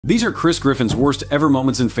These are Chris Griffin's worst ever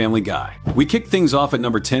moments in Family Guy. We kick things off at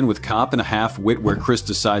number 10 with Cop and a Half Wit, where Chris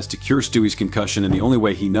decides to cure Stewie's concussion in the only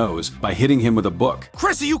way he knows, by hitting him with a book.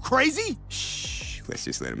 Chris, are you crazy? Shh, let's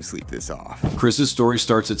just let him sleep this off. Chris's story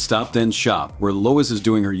starts at Stop Then Shop, where Lois is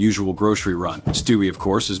doing her usual grocery run. Stewie, of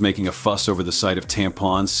course, is making a fuss over the sight of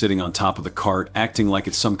tampons sitting on top of the cart, acting like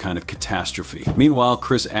it's some kind of catastrophe. Meanwhile,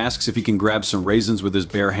 Chris asks if he can grab some raisins with his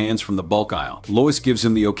bare hands from the bulk aisle. Lois gives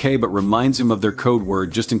him the okay, but reminds him of their code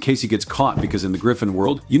word just in case he gets caught, because in the Griffin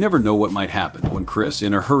world, you never know what might happen. When Chris,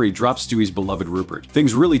 in a hurry, drops Stewie's beloved Rupert,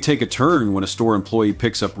 things really take a turn when a store employee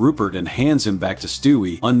picks up Rupert and hands him back to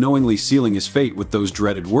Stewie, unknowingly sealing his fate with those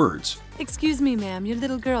dreaded words. Excuse me, ma'am, your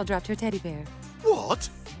little girl dropped her teddy bear. What?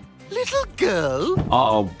 Little girl?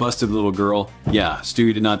 Uh-oh, busted little girl. Yeah,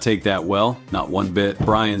 Stewie did not take that well, not one bit.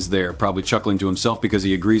 Brian's there, probably chuckling to himself because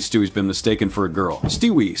he agrees Stewie's been mistaken for a girl.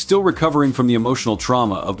 Stewie, still recovering from the emotional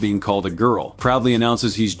trauma of being called a girl, proudly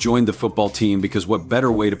announces he's joined the football team because what better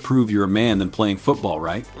way to prove you're a man than playing football,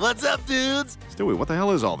 right? What's up, dudes? Stewie, what the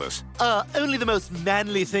hell is all this? Only the most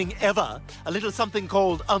manly thing ever. A little something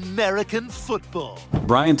called American football.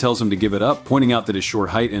 Brian tells him to give it up, pointing out that his short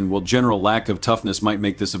height and, well, general lack of toughness might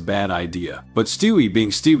make this a bad idea. But Stewie, being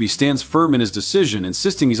Stewie, stands firm in his decision,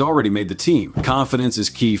 insisting he's already made the team. Confidence is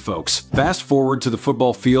key, folks. Fast forward to the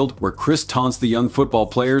football field, where Chris taunts the young football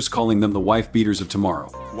players, calling them the wife beaters of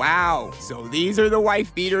tomorrow. Wow, so these are the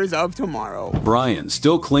wife beaters of tomorrow. Brian,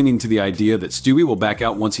 still clinging to the idea that Stewie will back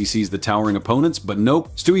out once he sees the towering opponents, but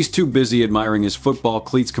nope, Stewie's too busy admiring his football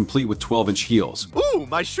cleats complete with 12-inch heels. Ooh,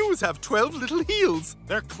 my shoes have 12 little heels.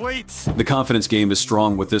 They're cleats. The confidence game is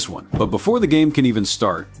strong with this one. But before the game can even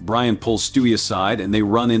start, Brian pulls Stewie aside and they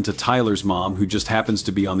run into Tyler's mom, who just happens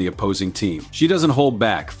to be on the opposing team. She doesn't hold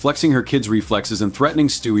back, flexing her kid's reflexes and threatening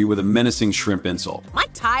Stewie with a menacing shrimp insult. My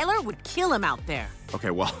Tyler would kill him out there. Okay,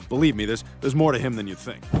 well, believe me, there's more to him than you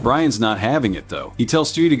think. Brian's not having it, though. He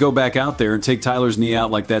tells Stewie to go back out there and take Tyler's knee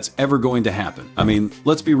out like that's ever going to happen. I mean,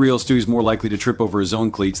 let's be real, Stewie's more likely to trip over his own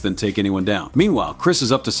cleats than take anyone down. Meanwhile, Chris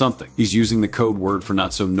is up to something. He's using the code word for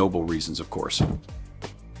not so noble reasons, of course.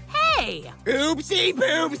 Hey! Oopsie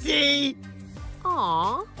poopsie!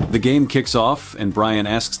 Aw. The game kicks off, and Brian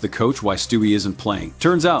asks the coach why Stewie isn't playing.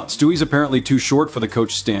 Turns out, Stewie's apparently too short for the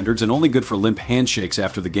coach's standards and only good for limp handshakes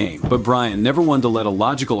after the game. But Brian, never one to let a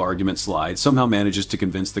logical argument slide, somehow manages to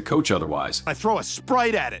convince the coach otherwise. I throw a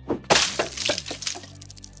Sprite at it.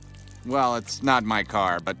 Well, it's not my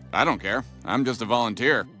car, but I don't care. I'm just a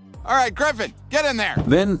volunteer. All right, Griffin, get in there!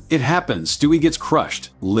 Then it happens. Stewie gets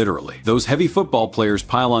crushed, literally. Those heavy football players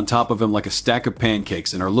pile on top of him like a stack of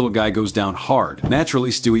pancakes, and our little guy goes down hard.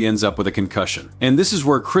 Naturally, Stewie ends up with a concussion. And this is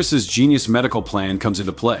where Chris's genius medical plan comes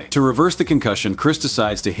into play. To reverse the concussion, Chris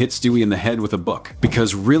decides to hit Stewie in the head with a book.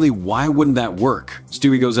 Because really, why wouldn't that work?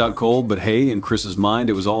 Stewie goes out cold, but hey, in Chris's mind,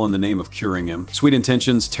 it was all in the name of curing him. Sweet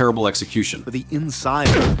intentions, terrible execution. For the inside.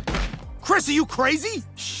 Chris, are you crazy?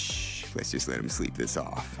 Shh, let's just let him sleep this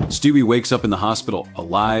off. Stewie wakes up in the hospital,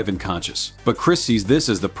 alive and conscious. But Chris sees this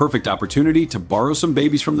as the perfect opportunity to borrow some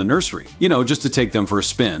babies from the nursery. You know, just to take them for a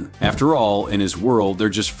spin. After all, in his world, they're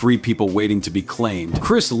just free people waiting to be claimed.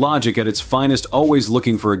 Chris logic at its finest, always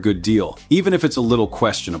looking for a good deal, even if it's a little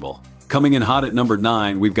questionable. Coming in hot at number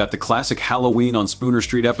 9, we've got the classic Halloween on Spooner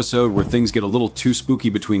Street episode where things get a little too spooky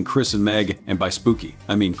between Chris and Meg, and by spooky,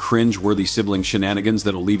 I mean cringe-worthy sibling shenanigans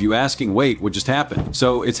that'll leave you asking, wait, what just happened?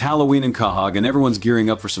 So it's Halloween in Quahog and everyone's gearing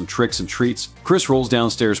up for some tricks and treats. Chris rolls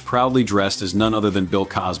downstairs proudly dressed as none other than Bill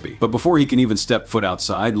Cosby. But before he can even step foot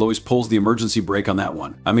outside, Lois pulls the emergency brake on that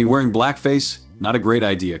one. I mean, wearing blackface? Not a great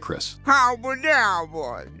idea, Chris.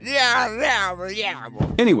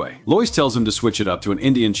 Anyway, Lois tells him to switch it up to an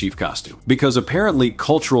Indian chief costume, because apparently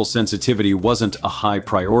cultural sensitivity wasn't a high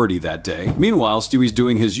priority that day. Meanwhile, Stewie's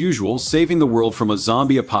doing his usual, saving the world from a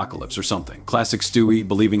zombie apocalypse or something. Classic Stewie,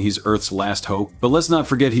 believing he's Earth's last hope. But let's not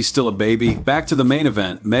forget he's still a baby. Back to the main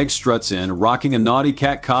event, Meg struts in, rocking a naughty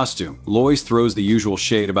cat costume. Lois throws the usual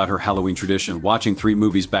shade about her Halloween tradition, watching 3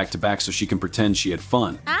 movies back to back so she can pretend she had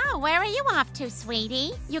fun. Oh, where are you off to,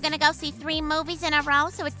 sweetie? You gonna go see 3 movies in a row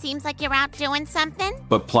so it seems like you're out doing something?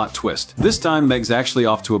 But plot twist. This time, Meg's actually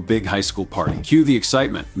off to a big high school party. Cue the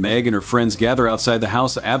excitement. Meg and her friends gather outside the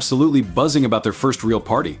house, absolutely buzzing about their first real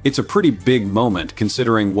party. It's a pretty big moment,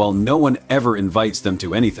 considering, well, no one ever invites them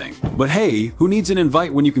to anything. But hey, who needs an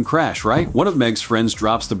invite when you can crash, right? One of Meg's friends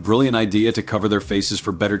drops the brilliant idea to cover their faces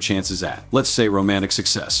for better chances at, let's say, romantic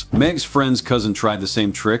success. Meg's friend's cousin tried the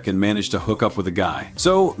same trick and managed to hook up with a guy.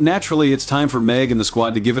 So, naturally, it's time for Meg and the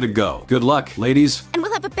squad to give it a go. Good luck, ladies. And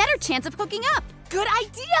we'll have a better chance of hooking up. good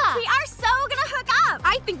idea! We are so gonna hook up!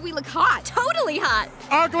 I think we look hot. Totally hot!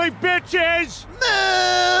 Ugly bitches!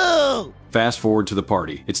 Moo! Fast forward to the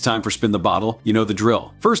party. It's time for Spin the Bottle. You know the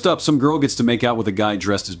drill. First up, some girl gets to make out with a guy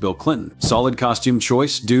dressed as Bill Clinton. Solid costume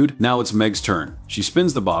choice, dude. Now it's Meg's turn. She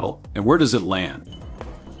spins the bottle, and where does it land?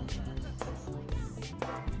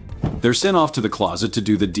 They're sent off to the closet to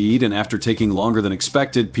do the deed, and after taking longer than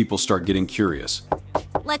expected, people start getting curious.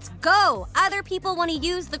 Let's go! Other people want to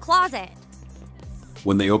use the closet.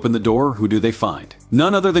 When they open the door, who do they find?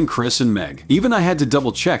 None other than Chris and Meg. Even I had to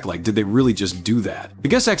double check, like, did they really just do that? I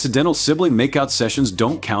guess accidental sibling makeout sessions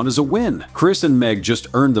don't count as a win. Chris and Meg just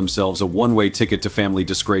earned themselves a one-way ticket to family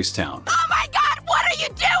disgrace town. Oh my god, what are you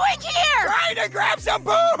doing here? Trying to grab some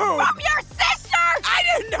boo! From your sister? I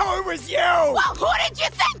didn't know it was you! Well, who did you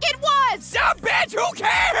think it was? Some bitch, who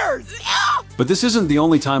cares? But this isn't the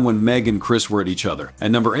only time when Meg and Chris were at each other.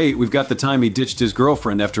 At number 8, we've got the time he ditched his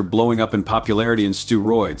girlfriend after blowing up in popularity in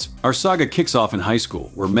steroids. Our saga kicks off in high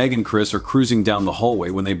school, where Meg and Chris are cruising down the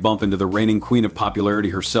hallway when they bump into the reigning queen of popularity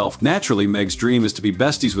herself. Naturally, Meg's dream is to be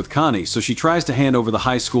besties with Connie, so she tries to hand over the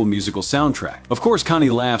High School Musical soundtrack. Of course,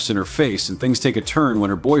 Connie laughs in her face, and things take a turn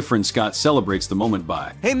when her boyfriend Scott celebrates the moment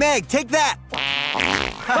by, Hey, Meg, take that!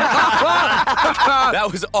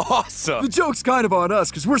 That was awesome. The joke's kind of on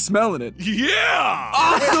us, because we're smelling it. Yeah!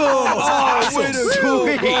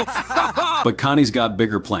 But Connie's got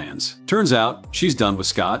bigger plans. Turns out, she's done with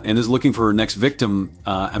Scott and is looking for her next victim,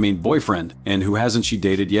 boyfriend. And who hasn't she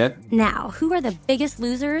dated yet? Now, who are the biggest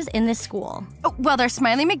losers in this school? Oh, well, there's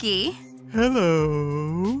Smiley McGee.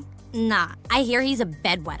 Hello. Nah, I hear he's a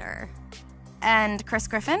bedwetter. And Chris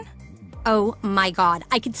Griffin? Oh my god,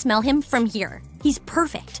 I could smell him from here. He's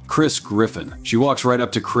perfect. Chris Griffin. She walks right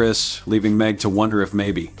up to Chris, leaving Meg to wonder if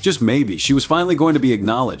maybe, just maybe, she was finally going to be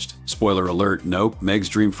acknowledged. Spoiler alert, nope. Meg's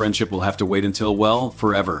dream friendship will have to wait until, well,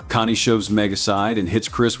 forever. Connie shoves Meg aside and hits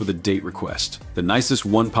Chris with a date request. The nicest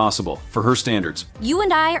one possible, for her standards. You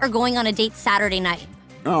and I are going on a date Saturday night.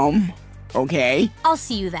 Okay. I'll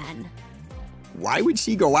see you then. Why would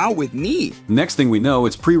she go out with me? Next thing we know,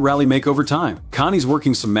 it's pre-rally makeover time. Connie's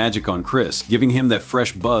working some magic on Chris, giving him that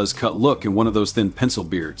fresh buzz-cut look and one of those thin pencil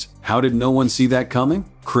beards. How did no one see that coming?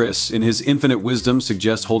 Chris, in his infinite wisdom,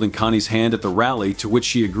 suggests holding Connie's hand at the rally, to which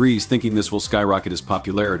she agrees, thinking this will skyrocket his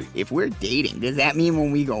popularity. If we're dating, does that mean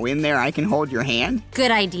when we go in there I can hold your hand?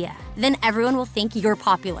 Good idea. Then everyone will think you're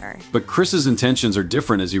popular. But Chris's intentions are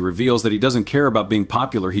different as he reveals that he doesn't care about being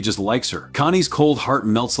popular, he just likes her. Connie's cold heart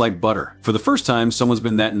melts like butter. For the first time someone's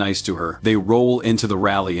been that nice to her. They roll into the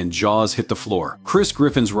rally and jaws hit the floor. Chris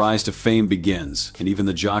Griffin's rise to fame begins, and even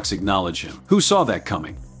the jocks acknowledge him. Who saw that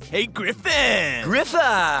coming? Hey, Griffin!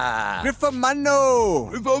 Griffin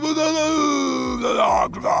Mano!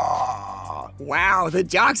 Wow, the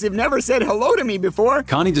jocks have never said hello to me before.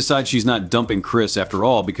 Connie decides she's not dumping Chris after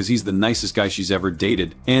all because he's the nicest guy she's ever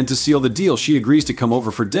dated. And to seal the deal, she agrees to come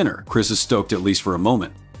over for dinner. Chris is stoked at least for a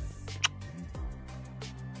moment.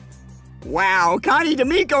 Wow, Connie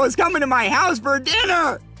D'Amico is coming to my house for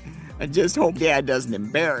dinner! I just hope Dad doesn't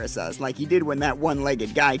embarrass us like he did when that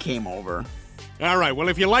one-legged guy came over. All right, well,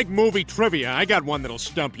 if you like movie trivia, I got one that'll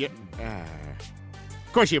stump you.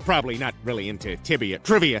 Of course, you're probably not really into trivia.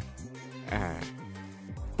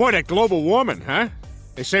 Boy, that global warming, huh?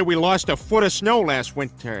 They say we lost a foot of snow last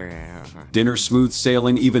winter. Dinner smooth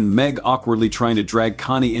sailing, even Meg awkwardly trying to drag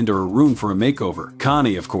Connie into her room for a makeover.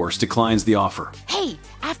 Connie, of course, declines the offer. Hey,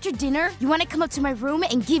 after dinner, you want to come up to my room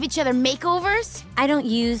and give each other makeovers? I don't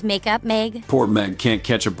use makeup, Meg. Poor Meg can't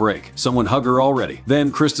catch a break. Someone hug her already.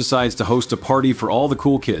 Then Chris decides to host a party for all the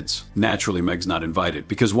cool kids. Naturally, Meg's not invited,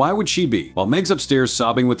 because why would she be? While Meg's upstairs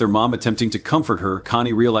sobbing with their mom attempting to comfort her,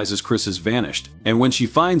 Connie realizes Chris has vanished. And when she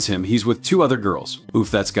finds him, he's with 2 other girls. Oof,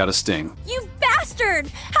 that's gotta sting. You bastard!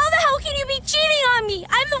 How the hell can you be cheating on me?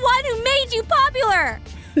 I'm the one who made you popular!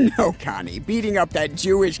 No, Connie, beating up that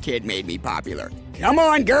Jewish kid made me popular. Come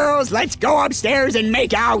on, girls, let's go upstairs and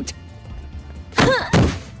make out!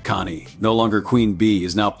 Connie, no longer Queen Bee,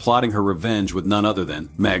 is now plotting her revenge with none other than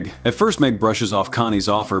Meg. At first, Meg brushes off Connie's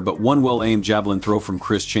offer, but one well-aimed javelin throw from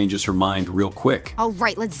Chris changes her mind real quick. All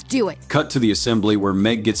right, let's do it. Cut to the assembly where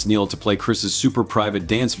Meg gets Neil to play Chris's super private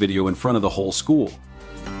dance video in front of the whole school.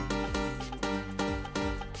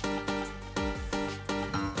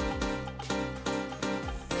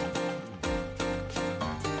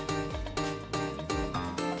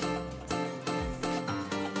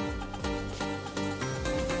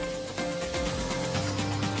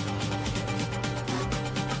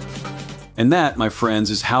 And that, my friends,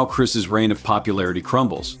 is how Chris's reign of popularity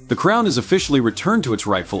crumbles. The crown is officially returned to its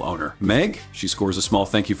rightful owner. Meg, she scores a small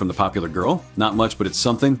thank you from the popular girl. Not much, but it's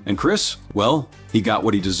something. And Chris, well, He got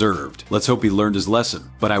what he deserved. Let's hope he learned his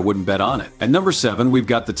lesson, but I wouldn't bet on it. At number 7, we've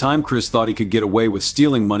got the time Chris thought he could get away with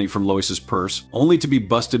stealing money from Lois's purse, only to be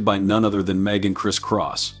busted by none other than Meg and Chris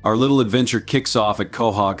Cross. Our little adventure kicks off at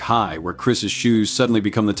Quahog High, where Chris's shoes suddenly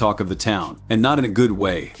become the talk of the town, and not in a good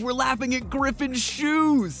way. We're laughing at Griffin's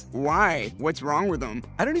shoes. Why? What's wrong with them?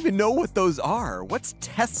 I don't even know what those are. What's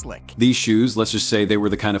Teslic? These shoes, let's just say they were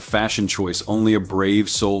the kind of fashion choice only a brave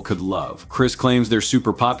soul could love. Chris claims they're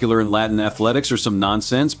super popular in Latin athletics or some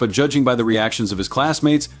nonsense, but judging by the reactions of his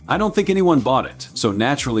classmates, I don't think anyone bought it. So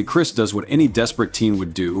naturally, Chris does what any desperate teen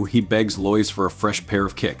would do. He begs Lois for a fresh pair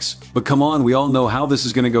of kicks. But come on, we all know how this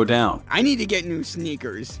is going to go down. I need to get new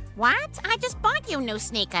sneakers. What? I just bought you new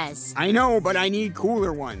sneakers. I know, but I need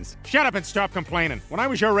cooler ones. Shut up and stop complaining. When I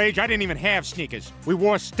was your age, I didn't even have sneakers. We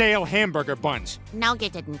wore stale hamburger buns. No, you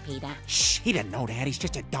didn't, Peter. Shh, he didn't know that. He's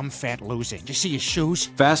just a dumb fat loser. Did you see his shoes?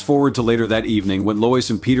 Fast forward to later that evening when Lois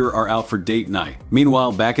and Peter are out for date night.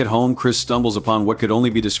 Meanwhile, back at home, Chris stumbles upon what could only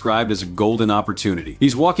be described as a golden opportunity.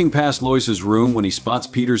 He's walking past Lois's room when he spots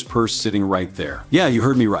Peter's purse sitting right there. Yeah, you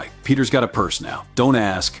heard me right. Peter's got a purse now. Don't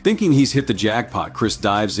ask. Thinking he's hit the jackpot, Chris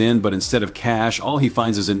dives in, but instead of cash, all he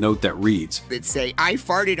finds is a note that reads, That say, I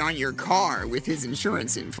farted on your car with his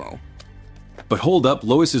insurance info. But hold up,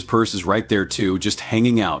 Lois's purse is right there too, just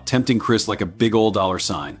hanging out, tempting Chris like a big old dollar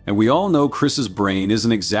sign. And we all know Chris's brain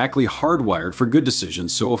isn't exactly hardwired for good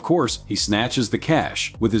decisions, so of course, he snatches the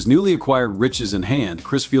cash. With his newly acquired riches in hand,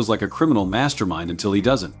 Chris feels like a criminal mastermind until he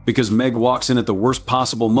doesn't. Because Meg walks in at the worst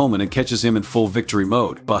possible moment and catches him in full victory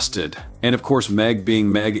mode. Busted. And of course, Meg,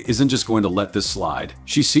 being Meg, isn't just going to let this slide.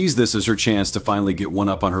 She sees this as her chance to finally get one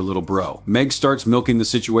up on her little bro. Meg starts milking the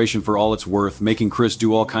situation for all it's worth, making Chris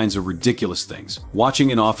do all kinds of ridiculous things.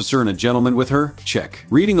 Watching an officer and a gentleman with her? Check.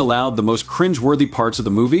 Reading aloud the most cringeworthy parts of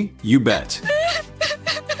the movie? You bet.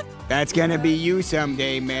 That's gonna be you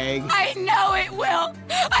someday, Meg. I know it will.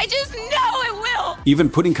 I just know it will. Even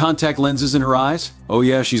putting contact lenses in her eyes? Oh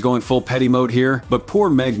yeah, she's going full petty mode here. But poor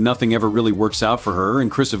Meg, nothing ever really works out for her,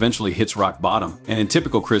 and Chris eventually hits rock bottom. And in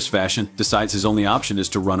typical Chris fashion, decides his only option is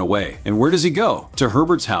to run away. And where does he go? To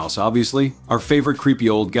Herbert's house, obviously. Our favorite creepy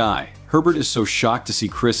old guy. Herbert is so shocked to see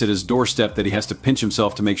Chris at his doorstep that he has to pinch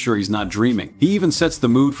himself to make sure he's not dreaming. He even sets the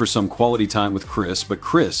mood for some quality time with Chris, but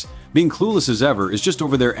Chris, being clueless as ever, is just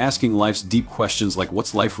over there asking life's deep questions like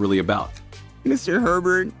what's life really about? Mr.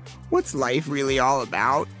 Herbert, what's life really all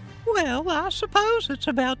about? Well, I suppose it's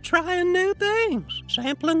about trying new things,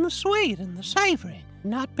 sampling the sweet and the savory,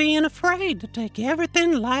 not being afraid to take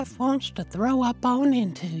everything life wants to throw up on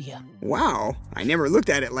into you. Wow, I never looked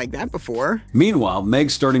at it like that before. Meanwhile,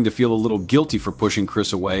 Meg's starting to feel a little guilty for pushing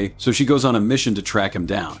Chris away, so she goes on a mission to track him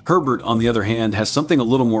down. Herbert, on the other hand, has something a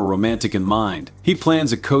little more romantic in mind. He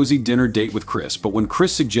plans a cozy dinner date with Chris, but when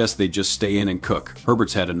Chris suggests they just stay in and cook,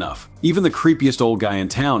 Herbert's had enough. Even the creepiest old guy in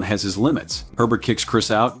town has his limits. Herbert kicks Chris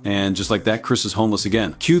out, and just like that, Chris is homeless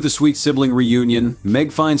again. Cue the sweet sibling reunion.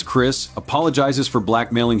 Meg finds Chris, apologizes for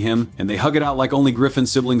blackmailing him, and they hug it out like only Griffin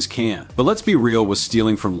siblings can. But let's be real, was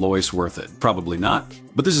stealing from Lois worth it? Probably not.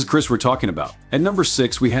 But this is Chris we're talking about. At number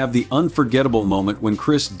 6, we have the unforgettable moment when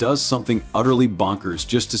Chris does something utterly bonkers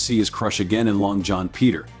just to see his crush again in Long John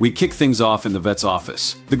Peter. We kick things off in the vet's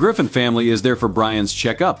office. The Griffin family is there for Brian's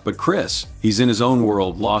checkup, but Chris, he's in his own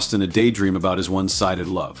world, lost in a daydream about his one-sided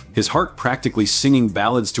love. His heart practically singing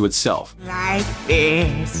ballads to itself. Like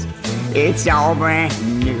this, it's all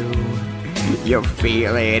brand new. You'll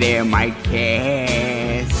feel it in my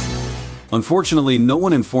kiss. Unfortunately, no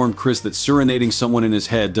one informed Chris that serenading someone in his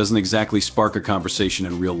head doesn't exactly spark a conversation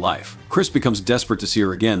in real life. Chris becomes desperate to see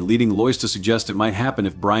her again, leading Lois to suggest it might happen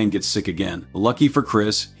if Brian gets sick again. Lucky for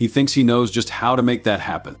Chris, he thinks he knows just how to make that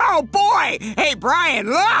happen. Oh boy! Hey Brian,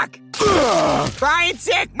 look! Ugh. Brian's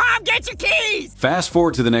sick! Mom, get your keys! Fast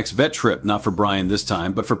forward to the next vet trip, not for Brian this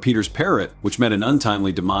time, but for Peter's parrot, which met an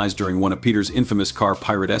untimely demise during one of Peter's infamous car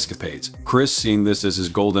pirate escapades. Chris, seeing this as his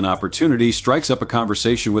golden opportunity, strikes up a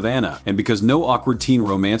conversation with Anna, and because no awkward teen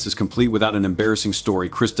romance is complete without an embarrassing story,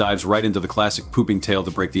 Chris dives right into the classic pooping tale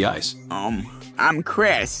to break the ice. I'm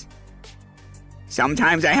Chris.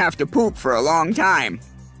 Sometimes I have to poop for a long time.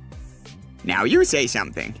 Now you say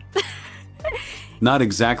something. Not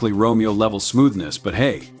exactly Romeo-level smoothness, but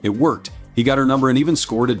hey, it worked. He got her number and even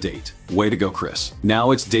scored a date. Way to go, Chris.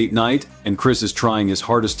 Now it's date night, and Chris is trying his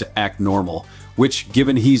hardest to act normal, which,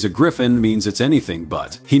 given he's a Griffin, means it's anything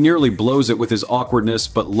but. He nearly blows it with his awkwardness,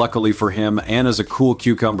 but luckily for him, Anna's a cool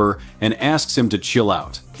cucumber and asks him to chill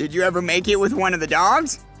out. Did you ever make it with one of the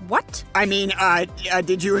dogs? What? I mean,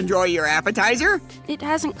 did you enjoy your appetizer? It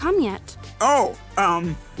hasn't come yet. Oh,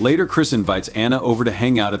 Later, Chris invites Anna over to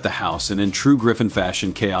hang out at the house, and in true Griffin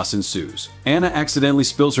fashion, chaos ensues. Anna accidentally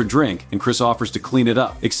spills her drink, and Chris offers to clean it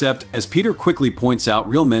up. Except, as Peter quickly points out,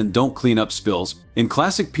 real men don't clean up spills. In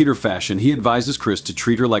classic Peter fashion, he advises Chris to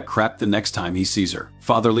treat her like crap the next time he sees her.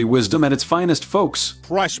 Fatherly wisdom at its finest, folks.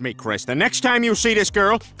 Trust me, Chris, the next time you see this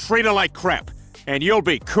girl, treat her like crap. And you'll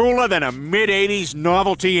be cooler than a mid-'80s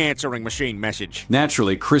novelty answering machine message.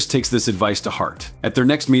 Naturally, Chris takes this advice to heart. At their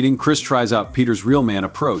next meeting, Chris tries out Peter's real man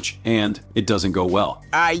approach, and it doesn't go well.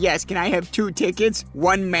 Yes, can I have 2 tickets?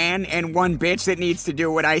 1 man and 1 bitch that needs to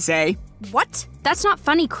do what I say? What? That's not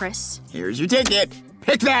funny, Chris. Here's your ticket.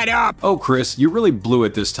 Pick that up! Oh, Chris, you really blew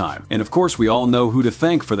it this time. And of course, we all know who to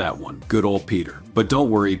thank for that one. Good old Peter. But don't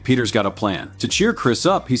worry, Peter's got a plan. To cheer Chris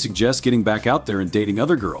up, he suggests getting back out there and dating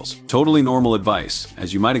other girls. Totally normal advice.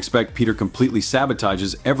 As you might expect, Peter completely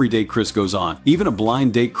sabotages every day Chris goes on. Even a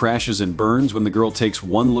blind date crashes and burns when the girl takes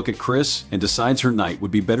one look at Chris and decides her night would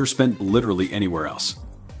be better spent literally anywhere else.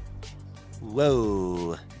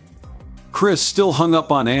 Whoa. Chris, still hung up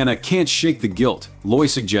on Anna, can't shake the guilt. Loy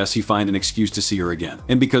suggests he find an excuse to see her again.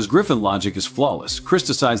 And because Griffin logic is flawless, Chris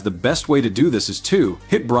decides the best way to do this is to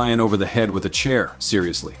hit Brian over the head with a chair.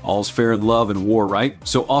 Seriously, all's fair in love and war, right?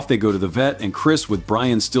 So off they go to the vet, and Chris, with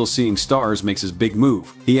Brian still seeing stars, makes his big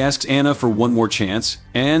move. He asks Anna for one more chance,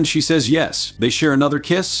 and she says yes. They share another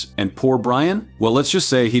kiss, and poor Brian? Well, let's just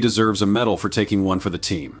say he deserves a medal for taking one for the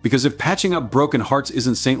team. Because if patching up broken hearts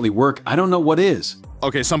isn't saintly work, I don't know what is.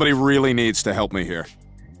 Okay, somebody really needs to help me here.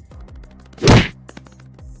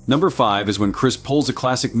 Number 5 is when Chris pulls a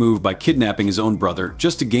classic move by kidnapping his own brother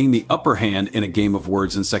just to gain the upper hand in a game of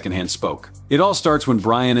words and secondhand spoke. It all starts when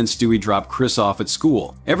Brian and Stewie drop Chris off at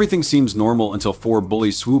school. Everything seems normal until 4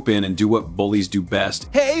 bullies swoop in and do what bullies do best.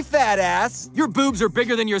 Hey, fat ass! Your boobs are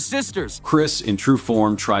bigger than your sister's! Chris, in true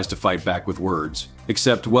form, tries to fight back with words.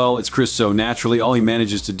 Except, well, it's Chris, so naturally all he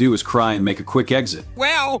manages to do is cry and make a quick exit.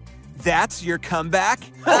 Well, that's your comeback?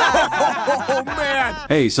 Oh, man!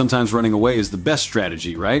 Hey, sometimes running away is the best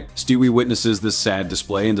strategy, right? Stewie witnesses this sad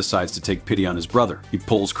display and decides to take pity on his brother. He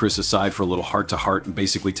pulls Chris aside for a little heart-to-heart and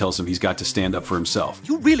basically tells him he's got to stand up for himself.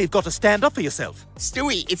 You really have got to stand up for yourself.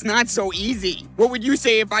 Stewie, it's not so easy. What would you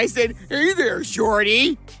say if I said, "Hey there,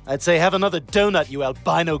 shorty"? I'd say have another donut, you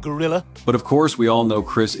albino gorilla. But of course, we all know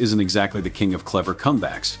Chris isn't exactly the king of clever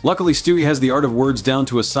comebacks. Luckily, Stewie has the art of words down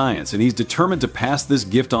to a science, and he's determined to pass this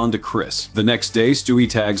gift on to Chris. The next day,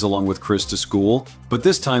 Stewie tags along with Chris to school, but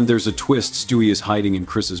this time there's a twist. Stewie is hiding in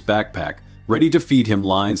Chris's backpack, ready to feed him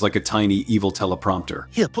lines like a tiny evil teleprompter.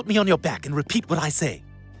 Here, put me on your back and repeat what I say.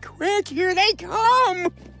 Quick, here they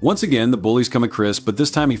come! Once again, the bullies come at Chris, but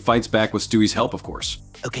this time he fights back with Stewie's help, of course.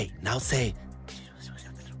 Okay, now say...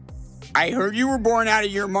 I heard you were born out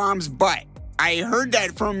of your mom's butt. I heard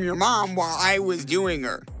that from your mom while I was doing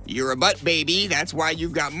her. You're a butt baby, that's why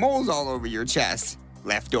you've got moles all over your chest.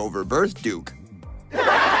 Leftover birth duke.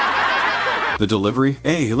 The delivery?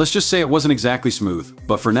 Hey, let's just say it wasn't exactly smooth,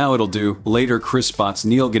 but for now it'll do. Later, Chris spots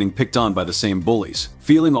Neil getting picked on by the same bullies.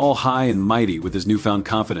 Feeling all high and mighty with his newfound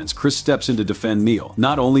confidence, Chris steps in to defend Neil.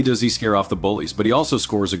 Not only does he scare off the bullies, but he also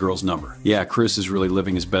scores a girl's number. Yeah, Chris is really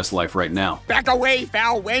living his best life right now. Back away,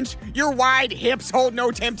 foul wench! Your wide hips hold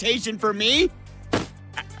no temptation for me!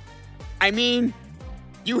 I mean,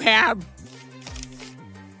 you have...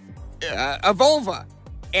 a vulva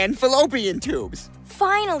and fallopian tubes.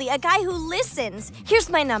 Finally, a guy who listens. Here's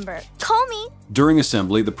my number. Call me. During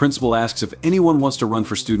assembly, the principal asks if anyone wants to run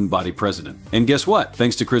for student body president. And guess what?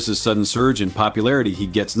 Thanks to Chris's sudden surge in popularity, he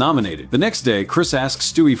gets nominated. The next day, Chris asks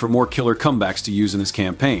Stewie for more killer comebacks to use in his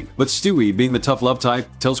campaign. But Stewie, being the tough love type,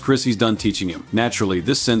 tells Chris he's done teaching him. Naturally,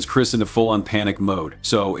 this sends Chris into full-on panic mode.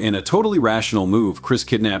 So, in a totally rational move, Chris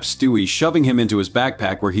kidnaps Stewie, shoving him into his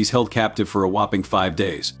backpack where he's held captive for a whopping 5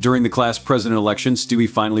 days. During the class president election, Stewie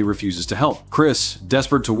finally refuses to help. Chris,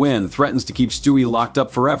 desperate to win, threatens to keep Stewie locked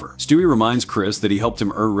up forever. Stewie reminds Chris that he helped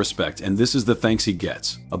him earn respect, and this is the thanks he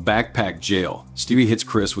gets. A backpack jail. Stewie hits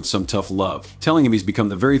Chris with some tough love, telling him he's become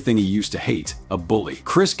the very thing he used to hate, a bully.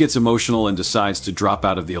 Chris gets emotional and decides to drop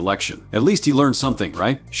out of the election. At least he learned something,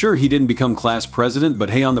 right? Sure, he didn't become class president,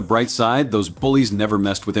 but hey, on the bright side, those bullies never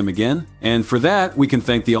messed with him again. And for that, we can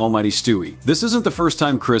thank the almighty Stewie. This isn't the first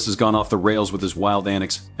time Chris has gone off the rails with his wild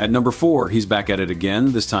antics. At number 4, he's back at it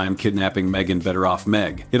again, this time kidnapping Meg and better off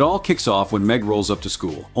Meg. It all kicks off when Meg rolls up to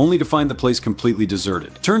school, only to find the place completely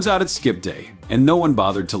deserted. Turns out it's skip day, and no one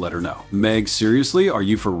bothered to let her know. Meg, seriously, are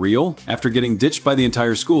you for real? After getting ditched by the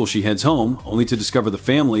entire school, she heads home, only to discover the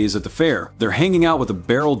family is at the fair. They're hanging out with a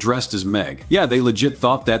barrel dressed as Meg. Yeah, they legit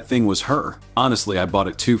thought that thing was her. Honestly, I bought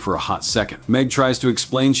it too for a hot second. Meg tries to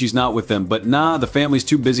explain she's not with them, but nah, the family's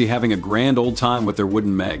too busy having a grand old time with their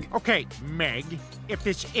wooden Meg. Okay, Meg, if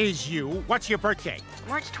this is you, what's your birthday?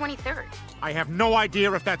 March 23rd. I have no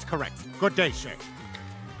idea if that's correct. Good day, sir.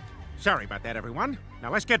 Sorry about that, everyone.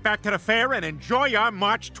 Now let's get back to the fair and enjoy our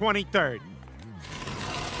March 23rd.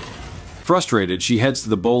 Frustrated, she heads to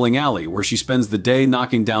the bowling alley, where she spends the day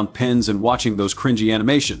knocking down pins and watching those cringy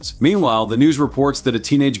animations. Meanwhile, the news reports that a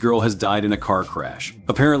teenage girl has died in a car crash.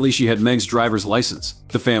 Apparently, she had Meg's driver's license.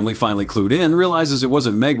 The family, finally clued in, realizes it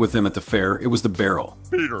wasn't Meg with them at the fair, it was the barrel.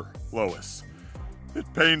 Peter, Lois, it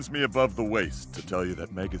pains me above the waist to tell you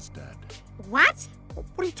that Meg is dead. What?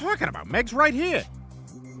 What are you talking about? Meg's right here.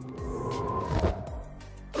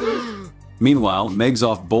 Meanwhile, Meg's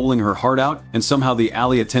off bowling her heart out, and somehow the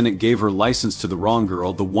alley attendant gave her license to the wrong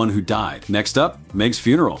girl, the one who died. Next up, Meg's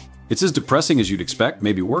funeral. It's as depressing as you'd expect,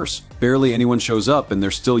 maybe worse. Barely anyone shows up and they're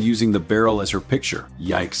still using the barrel as her picture.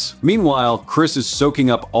 Yikes. Meanwhile, Chris is soaking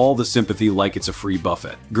up all the sympathy like it's a free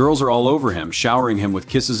buffet. Girls are all over him, showering him with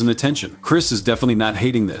kisses and attention. Chris is definitely not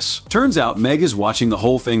hating this. Turns out Meg is watching the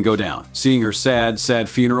whole thing go down. Seeing her sad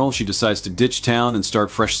funeral, she decides to ditch town and start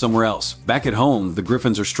fresh somewhere else. Back at home, the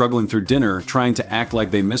Griffins are struggling through dinner, trying to act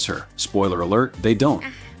like they miss her. Spoiler alert, they don't.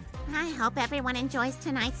 I hope everyone enjoys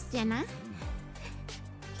tonight's dinner.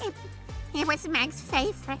 It was Meg's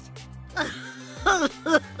favorite.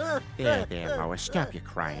 There, Lois. Stop your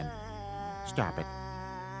crying. Stop it.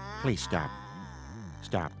 Please stop.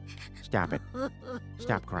 Stop. Stop it.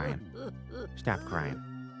 Stop crying. Stop crying.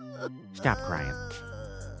 Stop crying.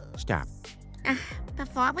 Stop.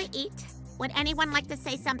 Before we eat, would anyone like to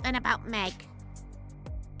say something about Meg?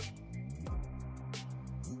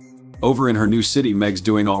 Over in her new city, Meg's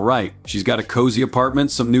doing all right. She's got a cozy apartment,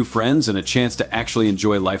 some new friends, and a chance to actually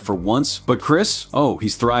enjoy life for once. But Chris? Oh,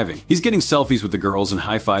 he's thriving. He's getting selfies with the girls and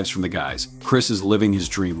high fives from the guys. Chris is living his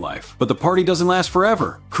dream life. But the party doesn't last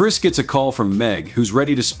forever. Chris gets a call from Meg, who's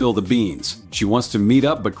ready to spill the beans. She wants to meet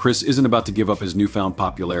up, but Chris isn't about to give up his newfound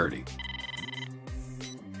popularity.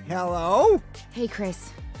 Hello? Hey, Chris.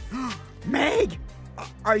 Meg,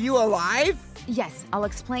 are you alive? Yes, I'll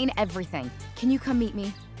explain everything. Can you come meet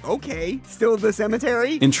me? Okay, still at the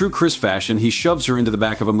cemetery? In true Chris fashion, he shoves her into the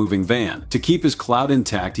back of a moving van. To keep his clout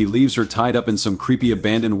intact, he leaves her tied up in some creepy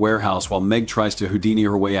abandoned warehouse while Meg tries to Houdini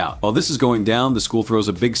her way out. While this is going down, the school throws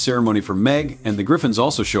a big ceremony for Meg, and the Griffins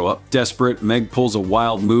also show up. Desperate, Meg pulls a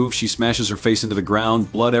wild move. She smashes her face into the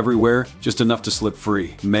ground, blood everywhere, just enough to slip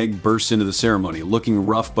free. Meg bursts into the ceremony, looking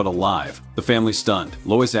rough but alive. The family's stunned.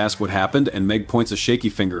 Lois asks what happened, and Meg points a shaky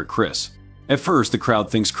finger at Chris. At first, the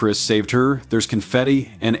crowd thinks Chris saved her, there's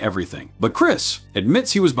confetti, and everything. But Chris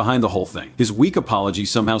admits he was behind the whole thing. His weak apology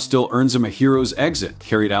somehow still earns him a hero's exit,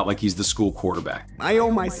 carried out like he's the school quarterback. I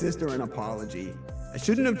owe my sister an apology. I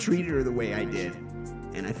shouldn't have treated her the way I did.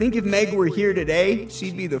 And I think if Meg were here today,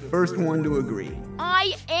 she'd be the first one to agree.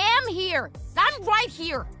 I am here! I'm right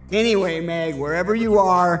here! Anyway, Meg, wherever you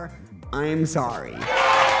are, I'm sorry.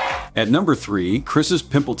 At number 3, Chris's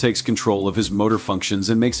pimple takes control of his motor functions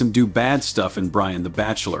and makes him do bad stuff in Brian the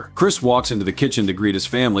Bachelor. Chris walks into the kitchen to greet his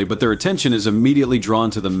family, but their attention is immediately drawn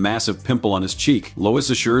to the massive pimple on his cheek. Lois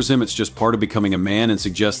assures him it's just part of becoming a man and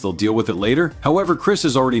suggests they'll deal with it later. However, Chris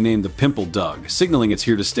has already named the pimple Doug, signaling it's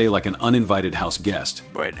here to stay like an uninvited house guest.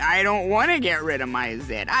 But I don't want to get rid of my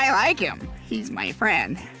zit. I like him. He's my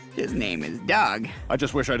friend. His name is Doug. I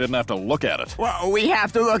just wish I didn't have to look at it. Well, we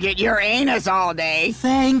have to look at your anus all day.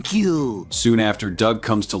 Thank you. Soon after, Doug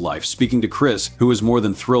comes to life, speaking to Chris, who is more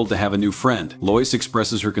than thrilled to have a new friend. Lois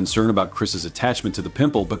expresses her concern about Chris's attachment to the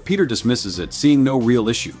pimple, but Peter dismisses it, seeing no real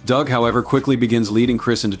issue. Doug, however, quickly begins leading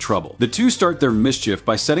Chris into trouble. The two start their mischief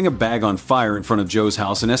by setting a bag on fire in front of Joe's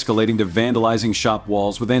house and escalating to vandalizing shop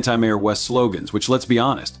walls with anti-Mayor West slogans, which, let's be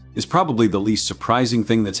honest, is probably the least surprising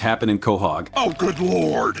thing that's happened in Quahog. Oh, good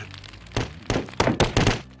lord!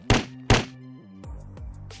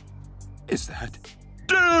 Is that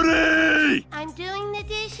duty? I'm doing the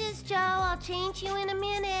dishes, Joe. I'll change you in a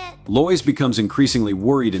minute. Lois becomes increasingly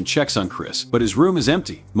worried and checks on Chris, but his room is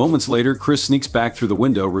empty. Moments later, Chris sneaks back through the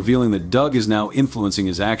window, revealing that Doug is now influencing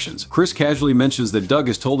his actions. Chris casually mentions that Doug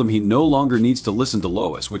has told him he no longer needs to listen to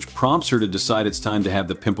Lois, which prompts her to decide it's time to have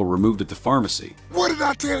the pimple removed at the pharmacy. What did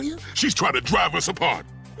I tell you? She's trying to drive us apart.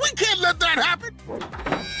 We can't let that happen.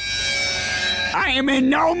 I am in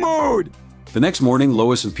no mood. The next morning,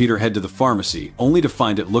 Lois and Peter head to the pharmacy, only to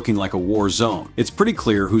find it looking like a war zone. It's pretty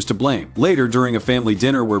clear who's to blame. Later, during a family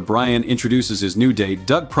dinner where Brian introduces his new date,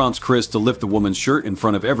 Doug prompts Chris to lift the woman's shirt in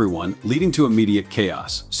front of everyone, leading to immediate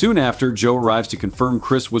chaos. Soon after, Joe arrives to confirm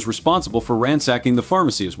Chris was responsible for ransacking the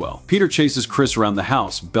pharmacy as well. Peter chases Chris around the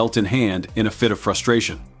house, belt in hand, in a fit of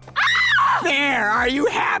frustration. There, are you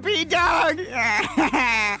happy, Doug?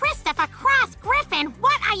 Christopher Cross Griffin,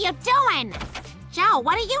 what are you doing? Joe,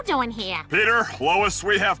 what are you doing here? Peter, Lois,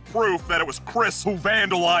 we have proof that it was Chris who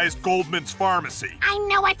vandalized Goldman's pharmacy. I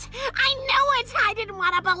knew it! I knew it! I didn't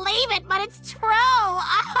want to believe it, but it's true!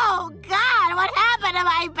 Oh, God, what happened to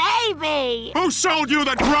my baby? Who sold you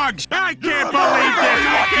the drugs? I can't believe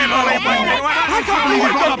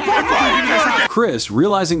this! Chris,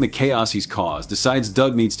 realizing the chaos he's caused, decides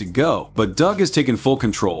Doug needs to go, but Doug has taken full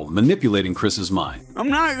control, manipulating Chris's mind. I'm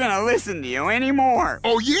not gonna listen to you anymore.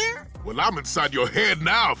 Oh, yeah? Well, I'm inside your head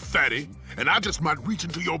now, fatty, and I just might reach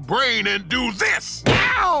into your brain and do this.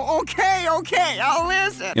 Ow! Okay, I'll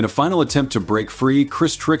listen. In a final attempt to break free,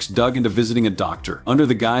 Chris tricks Doug into visiting a doctor, under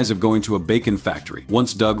the guise of going to a bacon factory.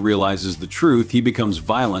 Once Doug realizes the truth, he becomes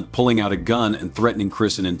violent, pulling out a gun and threatening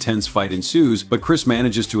Chris. An intense fight ensues, but Chris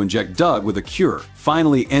manages to inject Doug with a cure,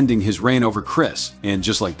 finally ending his reign over Chris. And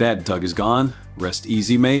just like that, Doug is gone. Rest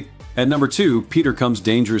easy, mate. At number 2, Peter comes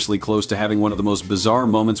dangerously close to having one of the most bizarre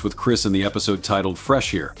moments with Chris in the episode titled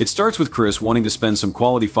Fresh Here. It starts with Chris wanting to spend some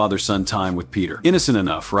quality father-son time with Peter. Innocent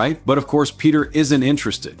enough, right? But of course, Peter isn't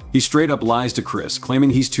interested. He straight up lies to Chris,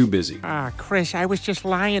 claiming he's too busy. Chris, I was just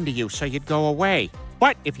lying to you so you'd go away.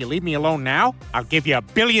 But if you leave me alone now, I'll give you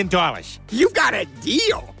 $1 billion. You got a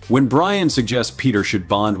deal. When Brian suggests Peter should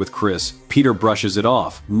bond with Chris, Peter brushes it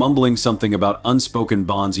off, mumbling something about unspoken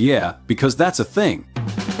bonds. Yeah, because that's a thing.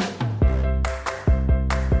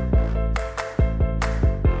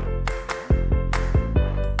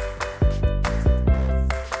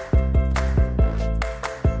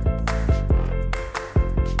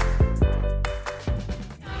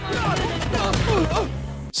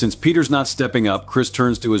 Since Peter's not stepping up, Chris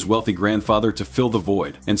turns to his wealthy grandfather to fill the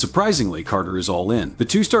void. And surprisingly, Carter is all in. The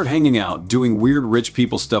two start hanging out, doing weird rich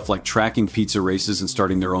people stuff like tracking pizza races and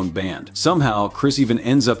starting their own band. Somehow, Chris even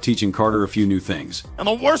ends up teaching Carter a few new things. And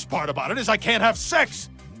the worst part about it is I can't have sex.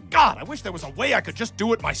 God, I wish there was a way I could just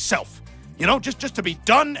do it myself. You know, just to be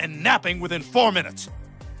done and napping within 4 minutes.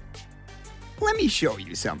 Let me show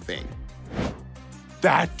you something.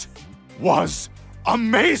 That was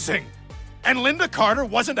amazing! And Linda Carter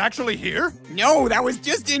wasn't actually here? No, that was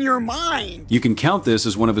just in your mind. You can count this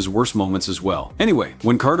as one of his worst moments as well. Anyway,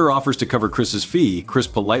 when Carter offers to cover Chris's fee, Chris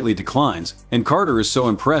politely declines, and Carter is so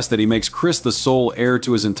impressed that he makes Chris the sole heir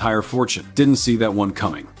to his entire fortune. Didn't see that one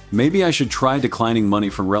coming. Maybe I should try declining money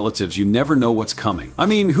from relatives. You never know what's coming. I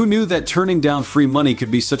mean, who knew that turning down free money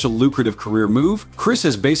could be such a lucrative career move? Chris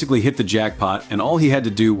has basically hit the jackpot, and all he had to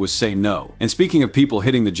do was say no. And speaking of people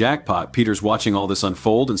hitting the jackpot, Peter's watching all this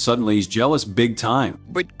unfold, and suddenly he's jealous big time.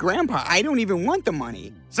 But Grandpa, I don't even want the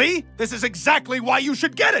money. See? This is exactly why you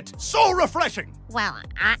should get it. So refreshing. Well,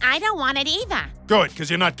 I don't want it either. Good, because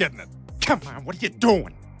you're not getting it. Come on, what are you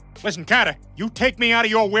doing? Listen, Carter, you take me out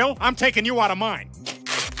of your will, I'm taking you out of mine.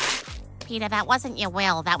 Peter, that wasn't your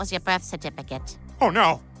will. That was your birth certificate. Oh,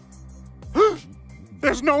 no.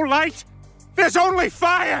 There's no light. There's only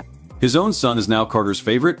fire. His own son is now Carter's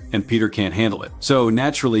favorite, and Peter can't handle it. So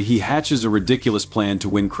naturally, he hatches a ridiculous plan to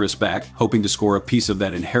win Chris back, hoping to score a piece of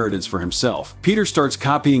that inheritance for himself. Peter starts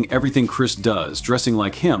copying everything Chris does, dressing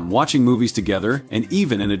like him, watching movies together, and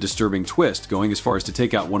even in a disturbing twist, going as far as to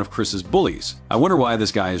take out one of Chris's bullies. I wonder why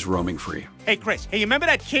this guy is roaming free. Hey, Chris, you remember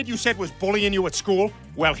that kid you said was bullying you at school?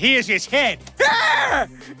 Well, here's his head. Ah!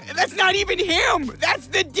 That's not even him! That's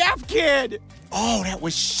the deaf kid! Oh, that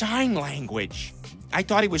was sign language. I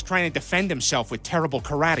thought he was trying to defend himself with terrible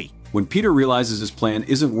karate. When Peter realizes his plan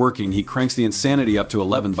isn't working, he cranks the insanity up to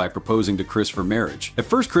 11 by proposing to Chris for marriage. At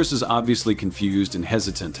first, Chris is obviously confused and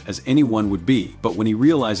hesitant, as anyone would be, but when he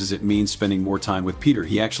realizes it means spending more time with Peter,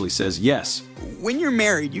 he actually says yes. When you're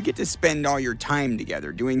married, you get to spend all your time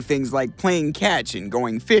together, doing things like playing catch and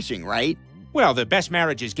going fishing, right? Well, the best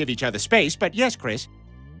marriages give each other space, but yes, Chris.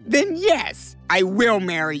 Then yes, I will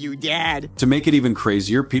marry you, Dad. To make it even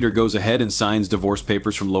crazier, Peter goes ahead and signs divorce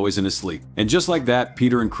papers from Lois in his sleep. And just like that,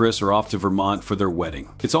 Peter and Chris are off to Vermont for their wedding.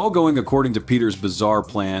 It's all going according to Peter's bizarre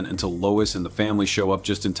plan until Lois and the family show up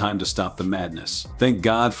just in time to stop the madness. Thank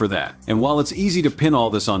God for that. And while it's easy to pin all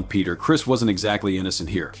this on Peter, Chris wasn't exactly innocent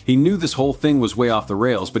here. He knew this whole thing was way off the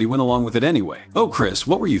rails, but he went along with it anyway. Oh, Chris,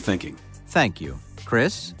 what were you thinking? Thank you.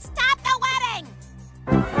 Chris? Stop the wedding!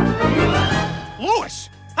 Louis!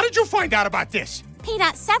 How did you find out about this? Peter,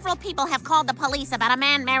 several people have called the police about a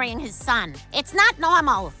man marrying his son. It's not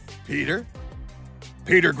normal. Peter?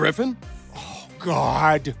 Peter Griffin? Oh,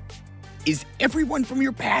 God. Is everyone from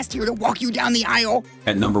your past here to walk you down the aisle?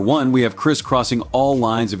 At number 1, we have Chris crossing all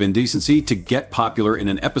lines of indecency to get popular in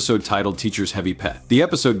an episode titled Teacher's Heavy Pet. The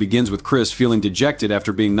episode begins with Chris feeling dejected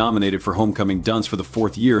after being nominated for Homecoming Dunce for the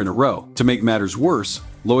 4th year in a row. To make matters worse,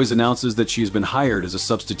 Lois announces that she has been hired as a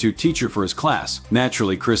substitute teacher for his class.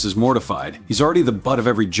 Naturally, Chris is mortified. He's already the butt of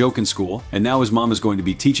every joke in school, and now his mom is going to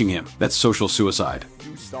be teaching him. That's social suicide.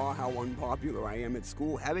 You saw how unpopular I am at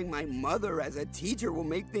school. Having my mother as a teacher will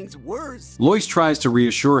make things worse. Lois tries to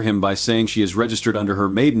reassure him by saying she is registered under her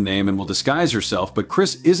maiden name and will disguise herself, but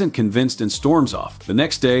Chris isn't convinced and storms off. The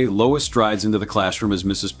next day, Lois strides into the classroom as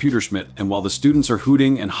Mrs. Peterschmidt, and while the students are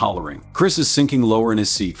hooting and hollering, Chris is sinking lower in his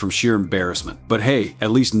seat from sheer embarrassment. But hey,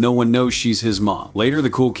 at least no one knows she's his mom. Later, the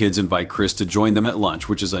cool kids invite Chris to join them at lunch,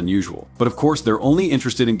 which is unusual. But of course, they're only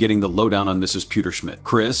interested in getting the lowdown on Mrs. Peterschmidt.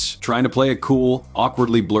 Chris, trying to play it cool,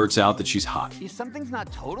 awkwardly blurts out that she's hot. If something's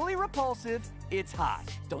not totally repulsive, it's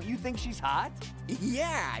hot. Don't you think she's hot?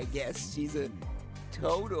 Yeah, I guess she's a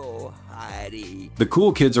total hottie. The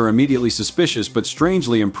cool kids are immediately suspicious but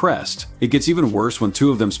strangely impressed. It gets even worse when 2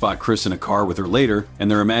 of them spot Chris in a car with her later, and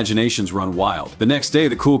their imaginations run wild. The next day,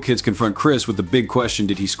 the cool kids confront Chris with the big question: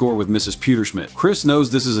 did he score with Mrs. Peterschmidt? Chris knows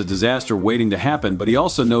this is a disaster waiting to happen, but he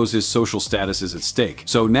also knows his social status is at stake.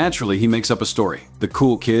 So naturally, he makes up a story. The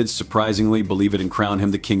cool kids surprisingly believe it and crown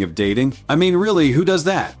him the king of dating. I mean, really, who does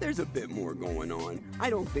that? There's a bit more going on. I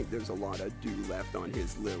don't think there's a lot of dew left on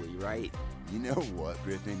his lily, right? You know what,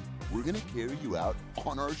 Griffin? We're gonna carry you out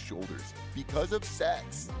on our shoulders because of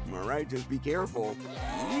sex. All right, just be careful.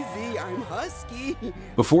 Easy, I'm husky.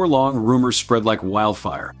 Before long, rumors spread like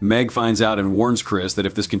wildfire. Meg finds out and warns Chris that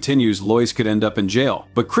if this continues, Lois could end up in jail.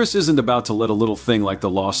 But Chris isn't about to let a little thing like the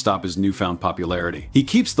law stop his newfound popularity. He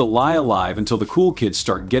keeps the lie alive until the cool kids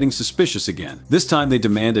start getting suspicious again. This time they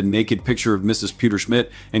demand a naked picture of Mrs. Peterschmidt,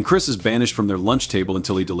 and Chris is banished from their lunch table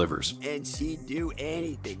until he delivers. And she'd do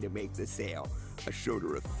anything to make the sale. I showed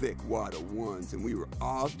her a thick wad of ones, and we were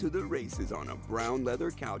off to the races on a brown leather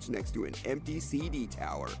couch next to an empty CD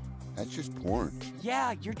tower. That's just porn.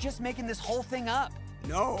 Yeah, you're just making this whole thing up.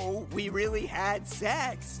 No, we really had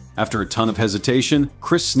sex. After a ton of hesitation,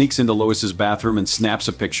 Chris sneaks into Lois's bathroom and snaps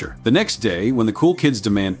a picture. The next day, when the cool kids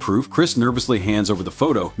demand proof, Chris nervously hands over the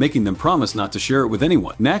photo, making them promise not to share it with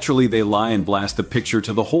anyone. Naturally, they lie and blast the picture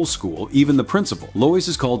to the whole school, even the principal. Lois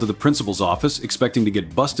is called to the principal's office, expecting to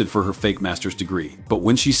get busted for her fake master's degree. But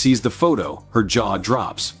when she sees the photo, her jaw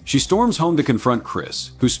drops. She storms home to confront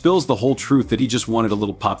Chris, who spills the whole truth that he just wanted a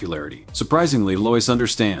little popularity. Surprisingly, Lois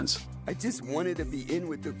understands. I just wanted to be in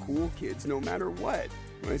with the cool kids no matter what.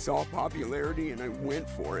 I saw popularity and I went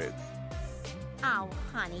for it. Oh,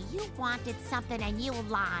 honey, you wanted something and you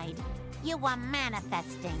lied. You were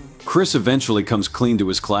manifesting. Chris eventually comes clean to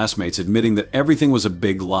his classmates, admitting that everything was a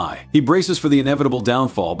big lie. He braces for the inevitable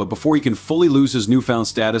downfall, but before he can fully lose his newfound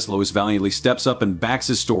status, Lois valiantly steps up and backs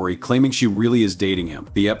his story, claiming she really is dating him.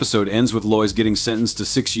 The episode ends with Lois getting sentenced to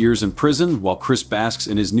 6 years in prison, while Chris basks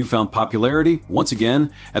in his newfound popularity, once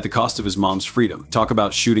again, at the cost of his mom's freedom. Talk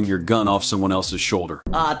about shooting your gun off someone else's shoulder.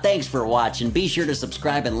 Thanks for watching. Be sure to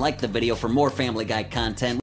subscribe and like the video for more Family Guy content.